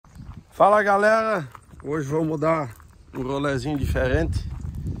Fala galera, hoje vamos dar um rolezinho diferente.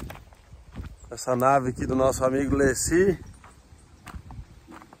 Essa nave aqui do nosso amigo Lecy.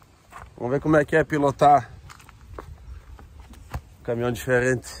 Vamos ver como é que é pilotar um caminhão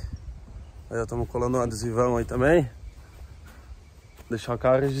diferente. Aí já estamos colando um adesivão aí também. Deixar o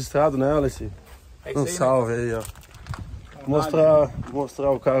carro registrado, né, Lecy? É Um aí, salve, né? Aí, ó. Mostrar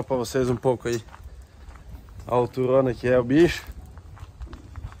o carro para vocês um pouco aí. A alturona que é o bicho.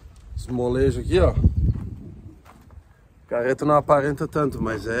 Esse molejo aqui, ó. Carreta não aparenta tanto,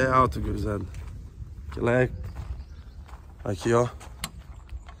 mas é alto, gurizada. Ela é... Aqui, ó.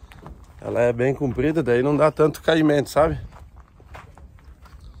 Ela é bem comprida, daí não dá tanto caimento, sabe?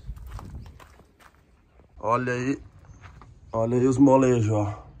 Olha aí. Olha aí os molejos,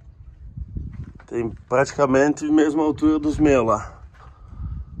 ó. Tem praticamente a mesma altura dos meus lá.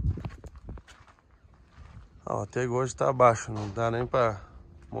 Ó, até hoje tá abaixo, não dá nem pra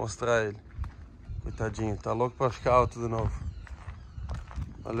mostrar ele. Coitadinho, tá louco pra ficar alto de novo.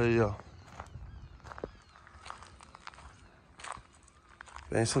 Olha aí, ó.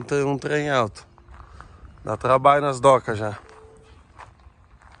 Pensa em ter um trem alto. Dá trabalho nas docas já.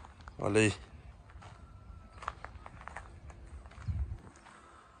 Olha aí.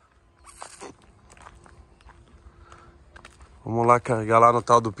 Vamos lá carregar lá no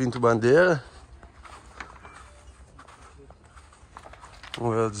tal do Pinto Bandeira.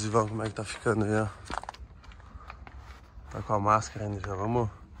 Vamos ver o adesivão como é que tá ficando aí, ó. Tá com a máscara ainda já, vamos.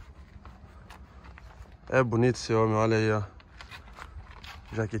 É bonito esse homem, olha aí, ó.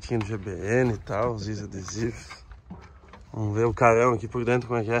 Jaquetinho do GBN e tal, os adesivos. Vamos ver o carão aqui por dentro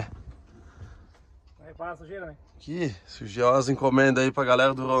como é que é. Não repara a sujeira, né? Aqui, sujeirosa encomenda aí pra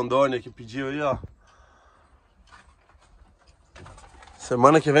galera do Rondônia que pediu aí, ó.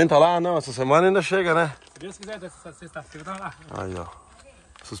 Semana que vem tá lá? Não, essa semana ainda chega, né? Se Deus quiser, essa sexta-feira tá lá. Aí, ó.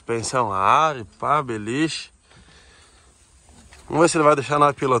 Suspensão ar, pá, beliche. Vamos ver se ele vai deixar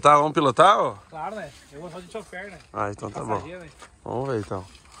nós pilotar. Vamos pilotar, ó? Claro, né? Eu vou só de chofer, né? Ah, então tá bom. Né? Vamos ver então.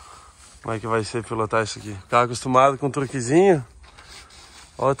 Como é que vai ser pilotar isso aqui. O carro acostumado com um truquezinho.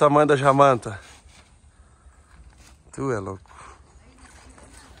 Olha o tamanho da jamanta. Tu é louco.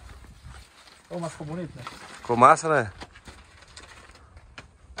 Ô, mas ficou bonito, né? Ficou massa, né?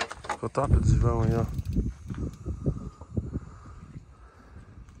 Ficou top o adesivão aí, ó.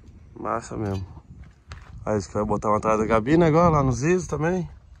 Massa mesmo. Aí isso que vai botar uma atrás da cabine agora, lá nos ISO também.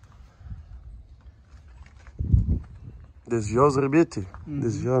 Desviou os rebites?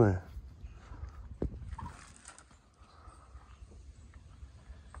 Desviou, né?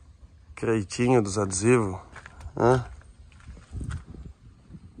 Creitinho dos adesivos. Hã?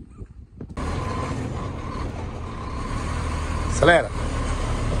 Acelera.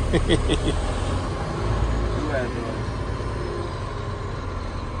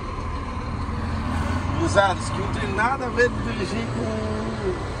 Usados que não tem nada a ver de dirigir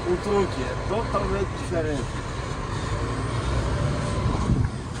com um truque, é totalmente diferente.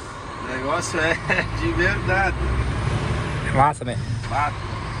 O negócio é de verdade. É massa, né? Fato.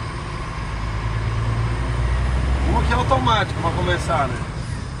 Um que é automático pra começar, né?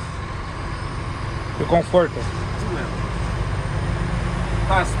 E o conforto. Isso mesmo.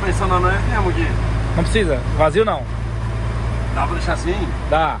 Tá, a suspensão não é mesmo aqui? Não precisa? Vazio não. Dá pra deixar assim?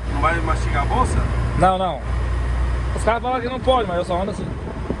 Dá. Não vai mastigar a bolsa? Não, não. Os caras falam que não pode, mas eu só ando assim.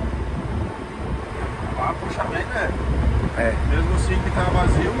 Ah, puxa bem, né? É. Mesmo assim que tá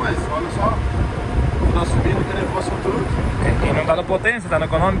vazio, mas olha só. Tá subindo que nem fosse um truque. E não tá no potência, tá no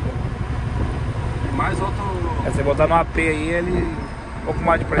econômico. E mais outro... É você botar no AP aí, ele... um pouco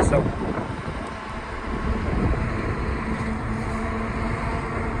mais de pressão.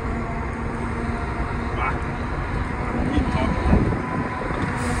 Que top.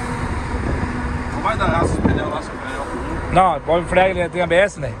 Não vai dar raça os pneus lá, seu pneu. Não, pode frear, ele tem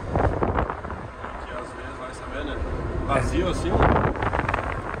ABS, né? Que às vezes vai saber, né? Vazio assim. Às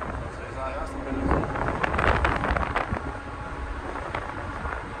vezes arrasta o pneuzinho.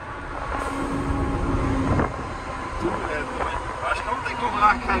 Tudo é doido. Acho que eu vou ter que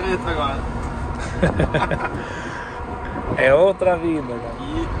cobrar a carreta agora. É outra vida, cara.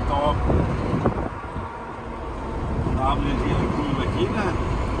 Que top. Dá uma abridinha de curva aqui, né?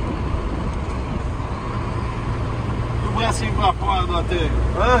 E o bracinho pra fora do aterro?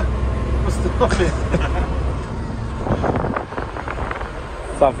 Hã? Gostou mesmo?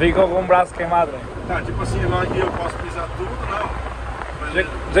 Só fica com o braço queimado, né? Tá, tipo assim, lá aqui eu posso pisar tudo, não. Do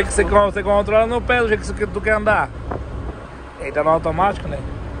jeito que você controla no pé, do jeito que tu quer andar. Ele tá no automático, né?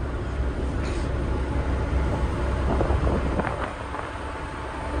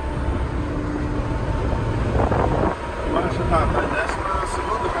 Marcha tá, desce na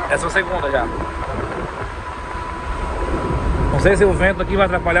segunda, cara. Essa é a segunda já. Não sei se o vento aqui vai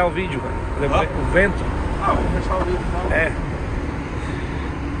atrapalhar o vídeo, cara. O vento. Ah, vamos fechar o vídeo então. É.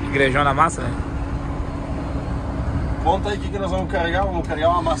 Igrejão na massa, né? Conta aí o que nós vamos carregar. Vamos carregar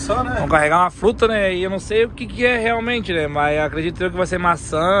uma maçã, né? Vamos carregar uma fruta, né? E eu não sei o que é realmente, né? Mas acredito eu que vai ser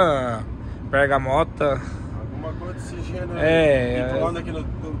maçã, bergamota. Alguma coisa desse gênero. É. E pra onde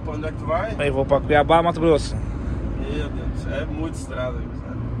é que tu vai? Aí vou pra Cuiabá, Mato Grosso. Meu Deus, é muito estrada.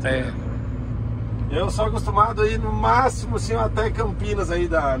 É. Eu sou acostumado a ir no máximo assim, até Campinas aí,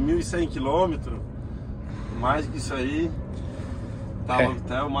 dá 1.100 km. Mais que isso aí. Tá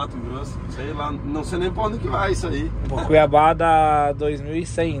até o Mato Grosso, sei lá, não sei nem pra onde que vai isso aí. Por Cuiabá dá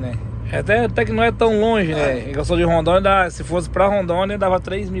 2.100, né? Até que não é tão longe, né? Eu sou de Rondônia, se fosse pra Rondônia dava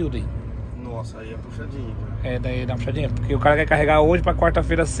 3.000 daí. Nossa, aí é puxadinho, cara. É, daí dá uma puxadinha, porque o cara quer carregar hoje pra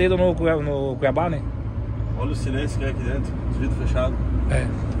quarta-feira cedo no Cuiabá, né? Olha o silêncio que é aqui dentro, os vidros fechados. É.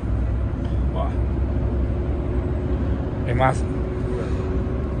 Ó. Bem massa.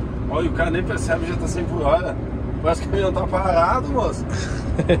 Olha, o cara nem percebe, já tá 100 por hora. Parece que o caminhão tá parado, moço.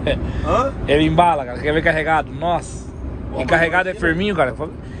 Hã? Ele embala, cara, quer ver carregado, nossa. E carregado é firminho, cara.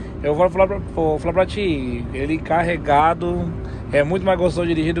 Eu vou falar pra ti, ele carregado é muito mais gostoso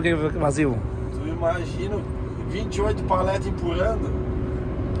de dirigir do que vazio. Tu imagina 28 paletes empurrando.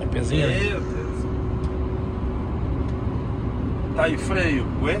 É pezinho, né? Meu Deus. Tá aí, freio.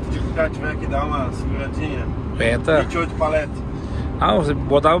 Aguenta de que o cara tiver que dar uma seguradinha. Aguenta. 28 paletes. Ah, você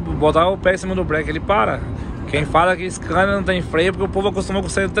botar o pé em cima do breque, ele para. Quem fala que Scania não tem freio é porque o povo acostumou com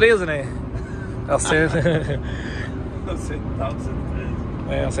o 113, né? É o 113.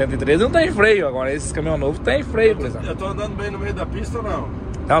 É, o 113 não tem freio, agora esses caminhão novos tem freio, por exemplo. Eu tô andando bem no meio da pista ou não?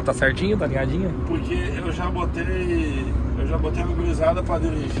 Não, tá certinho, tá alinhadinho. Porque eu já botei uma gurizada pra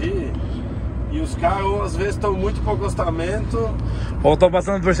dirigir e os carros às vezes estão muito pro acostamento. Ou estão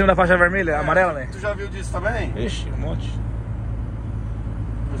passando por cima da faixa vermelha, amarela, né? Tu já viu disso também? Ixi, um monte.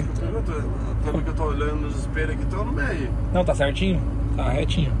 Pelo que eu tô olhando nos espelhos aqui, tô no meio. Não, tá certinho, tá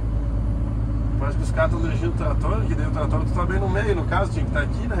retinho. Parece que os caras estão dirigindo o trator, que daí o trator tu tá bem no meio, no caso, tinha que estar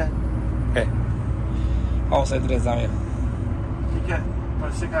aqui, né? É. Olha o 113 mesmo. O que é?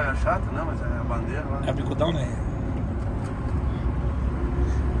 Parecia que era chata, não, mas é a bandeira lá. É bicudão, né?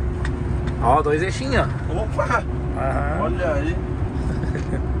 Ó, 2 eixinhos, ó. Opa! Aham. Olha aí.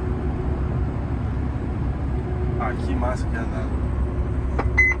 Ah, que massa que é andar.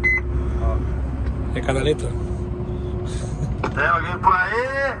 Ó. É cada letra. Tem alguém por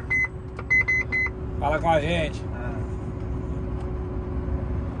aí? Fala com a gente.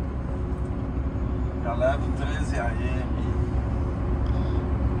 Galera do 13 AM.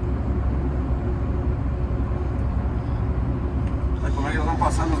 Mas como é que eles vão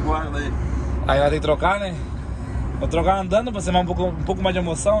passar nos guardas aí? Aí nós tem que trocar, né? Vou trocar andando pra ser um pouco mais de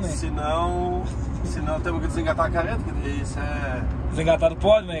emoção, né? Senão temos que desengatar a carreta, que isso é... Desengatado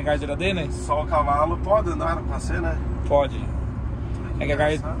pode, né? Carteira dele, né? Só o cavalo pode andar com você, né? Pode. É que a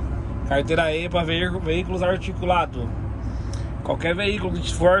carteira E é pra veículos articulados. Qualquer veículo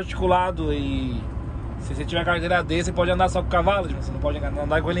que for articulado e... Se você tiver carteira D, você pode andar só com o cavalo, tipo, você não pode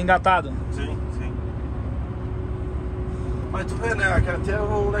andar com ele engatado. Sim, sim. Mas tu vê, né? A carteira é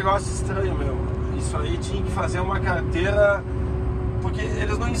um negócio estranho, meu. Isso aí tinha que fazer uma carteira... Porque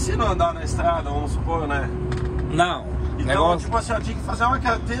eles não ensinam a andar na estrada, vamos supor, né? Não. Então, negócio... tipo assim, tinha que fazer uma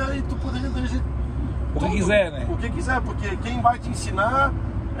carteira e tu poderia dirigir o que tudo, quiser, né? O que quiser, porque quem vai te ensinar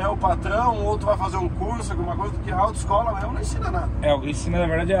é o patrão, ou tu vai fazer um curso, alguma coisa, porque a autoescola mesmo não ensina nada. É, o que ensina na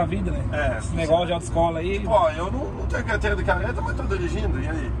verdade é a vida, né? É. Esse negócio de autoescola aí... Tipo, ó, eu não tenho carteira de carreta, mas tô dirigindo, e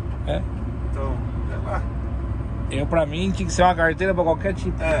aí? É. Então, sei lá. Eu, pra mim, tinha que ser uma carteira pra qualquer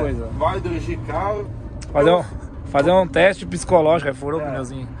tipo de coisa. Vai dirigir carro... Fazer um teste psicológico, aí furou o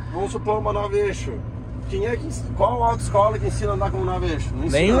pneuzinho. Vamos supor uma 9 eixo. Qual autoescola que ensina a andar com 9 eixo? Não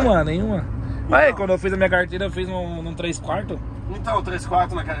ensina, Nenhuma. Então, Aí, quando eu fiz a minha carteira, eu fiz num 3/4. Então,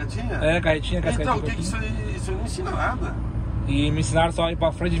 3/4 na carretinha? É, carretinha, Então, o que isso aí? Isso aí não ensina nada. E me ensinaram só a ir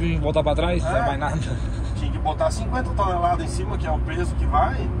pra frente e voltar pra trás, não é mais nada. Tinha que botar 50 toneladas em cima, que é o peso que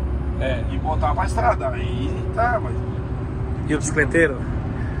vai, É. e botar pra estrada. Aí tá, mas... E o bicicleteiro?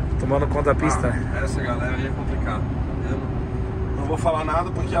 Tomando conta da pista. Essa galera aí é complicado. Eu não vou falar nada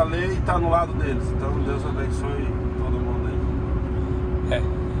porque a lei tá no lado deles. Então Deus abençoe todo mundo aí. É.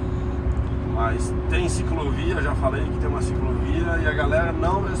 Mas tem ciclovia, já falei que tem uma ciclovia e a galera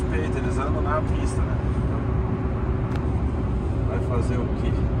não respeita, eles andam na pista, né? Então, vai fazer o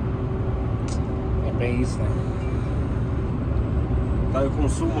quê? É bem isso, né? Tá, o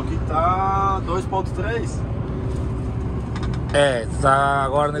consumo aqui tá 2.3. É, tá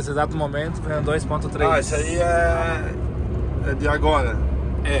agora nesse exato momento ganhando 2.3. Ah, isso aí é de agora.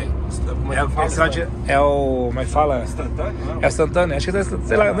 Como é que fala? É o... Como é que fala? Instantâneo, não? É instantâneo. Acho que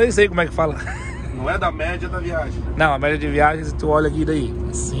sei lá, nem sei como é que fala. Não é da média da viagem, né? Não, a média de viagem, se tu olha aqui daí,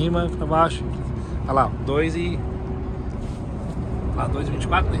 acima, pra baixo. Olha lá, 2 e... Lá,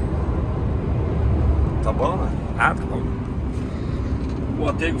 2,24, né? Tá bom, né? Ah, tá bom. O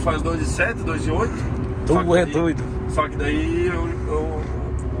Atego faz 2,7, 2,8. Tu é doido. Só que daí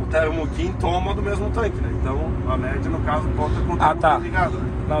o termoquim toma do mesmo tanque, né? Então a média, no caso, conta com o termoquim ligado,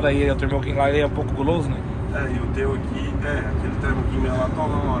 né? Não, daí o termoquim lá ele é um pouco guloso, né? É, e o teu aqui, aquele termoquim meu lá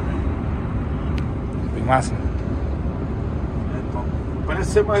toma uma hora. Bem massa. É top.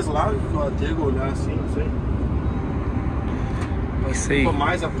 Parece ser mais largo que o Atego, olhar assim, não sei. Não sei. Ficou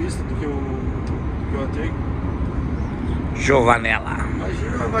mais a pista do que o Atego. Giovanella.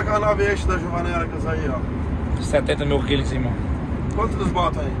 Imagina naquela nave eixo da Giovanella que eu saí, ó. 70 mil quilos em cima. Quanto eles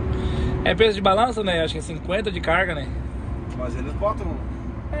botam aí? É peso de balança, né? Acho que é 50 de carga, né? Mas eles botam.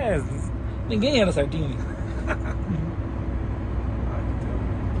 É, ninguém anda certinho. Né?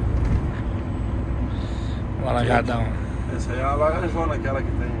 Um alagadão. Essa aí é a laranjona, aquela que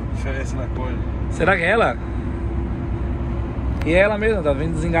tem diferença na cor. Será que é ela? E é ela mesma, tá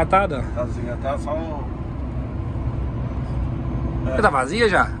vindo desengatada. Tá desengatada, só um... Tá vazia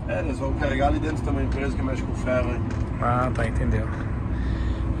já? Eles vão carregar ali dentro também, preso que mexe com ferro aí. Ah, tá, entendeu.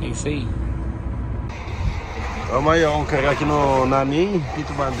 É isso aí. Vamos aí, ó, vamos carregar aqui no Nanim,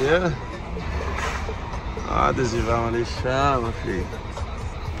 Pinto Bandeira. Ah, adesivão ali, chama, filho.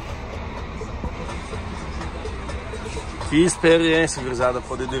 Que experiência, gurizada,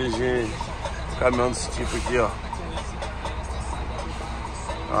 poder dirigir um caminhão desse tipo aqui, ó.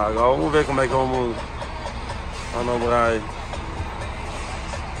 Agora vamos ver como é que vamos manobrar aí.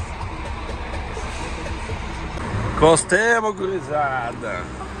 Encostemos, gurizada.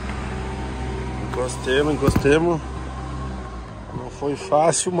 Encostemos. Não foi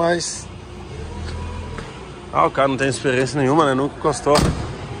fácil, mas... Ah, o cara não tem experiência nenhuma, né? Nunca encostou.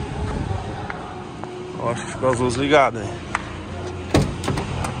 Acho que ficou as luzes ligadas aí.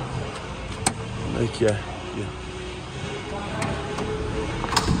 Onde é que é? Aqui,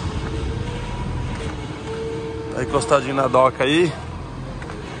 ó. Tá encostadinho na doca aí.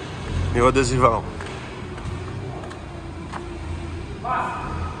 E o adesivão.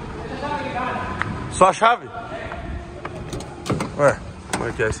 Só a chave? Ué, como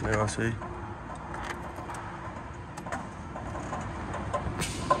é que é esse negócio aí?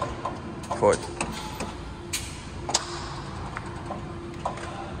 Foi.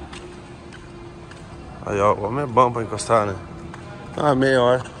 Aí, ó, o homem é bom pra encostar, né? Ah, meia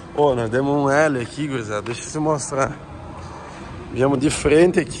hora. Ô, nós demos um L aqui, gurizada. Deixa eu te mostrar. Viemos de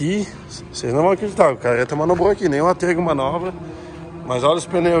frente aqui. Vocês não vão acreditar, o Carreta manobrou aqui. Nem o Atego manobra. Mas olha os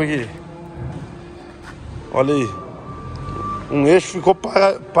pneus aqui. Olha aí. Um eixo ficou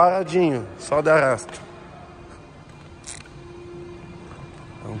paradinho. Só de arrasto.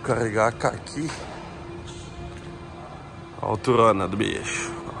 Vamos carregar aqui. A alturona do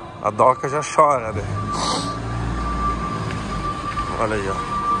bicho. A doca já chora, né? Olha aí, ó.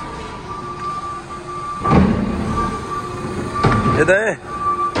 E daí?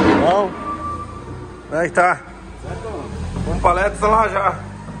 Bom? Como é que tá? Um palete tá lá já.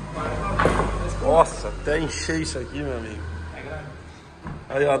 Nossa, até encher isso aqui, meu amigo.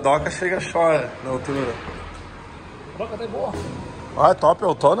 Aí, ó, a doca chega e chora na altura. A doca tá boa. Ah, é top, é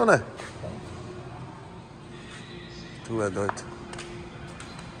outono, né? Tu é doido.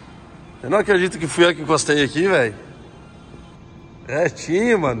 Eu não acredito que fui eu que encostei aqui, velho.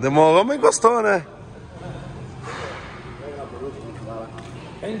 Retinho, mano. Demorou, mas encostou, né?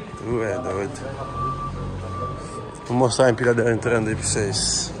 Tu é doido. Vou mostrar a empilhadeira entrando aí pra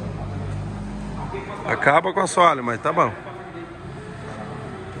vocês. Acaba com a assoalho, mas tá bom.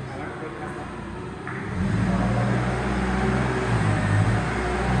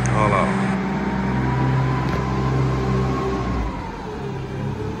 Olha lá,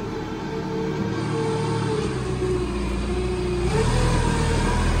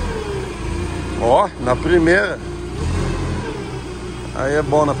 ó, na primeira. Aí é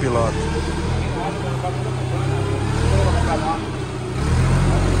bom na pilota.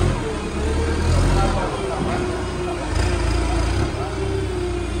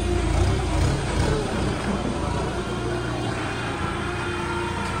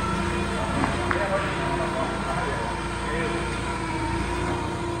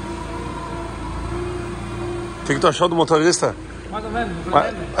 O que tu achou do motorista? Mais ou menos,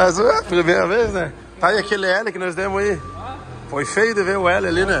 Mas é a primeira vez, né? Tá aí aquele L que nós demos aí. Foi feio de ver o L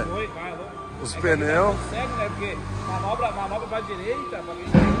ali, né? Foi, cara. Os pneus. Consegue, né? Porque Manobra pra direita, pra quem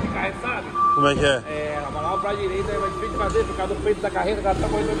tá de carreta, sabe? Como é que é? A manobra pra direita é mais difícil de fazer por causa do peito da carreta, que ela tá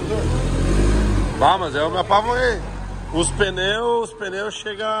correndo no visor. Ah, mas eu me apavorei. Os pneus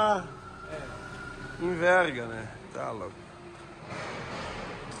chegam... Enverga, né? Tá louco.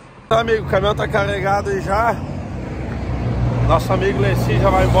 Tá, amigo, o caminhão tá carregado aí já. Nosso amigo Lecy já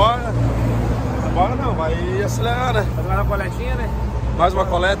vai embora. Agora não, vai acelerar, né? Fazer uma coletinha, né? Mais uma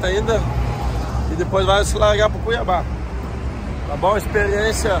coleta ainda. E depois vai se largar pro Cuiabá. Tá bom? A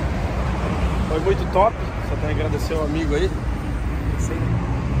experiência foi muito top. Só tenho que agradecer o amigo aí. Sim.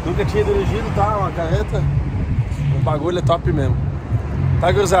 Nunca tinha dirigido, tá? Uma carreta. O bagulho é top mesmo.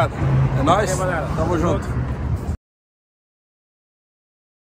 Tá, gurizada? É nóis? Tamo junto.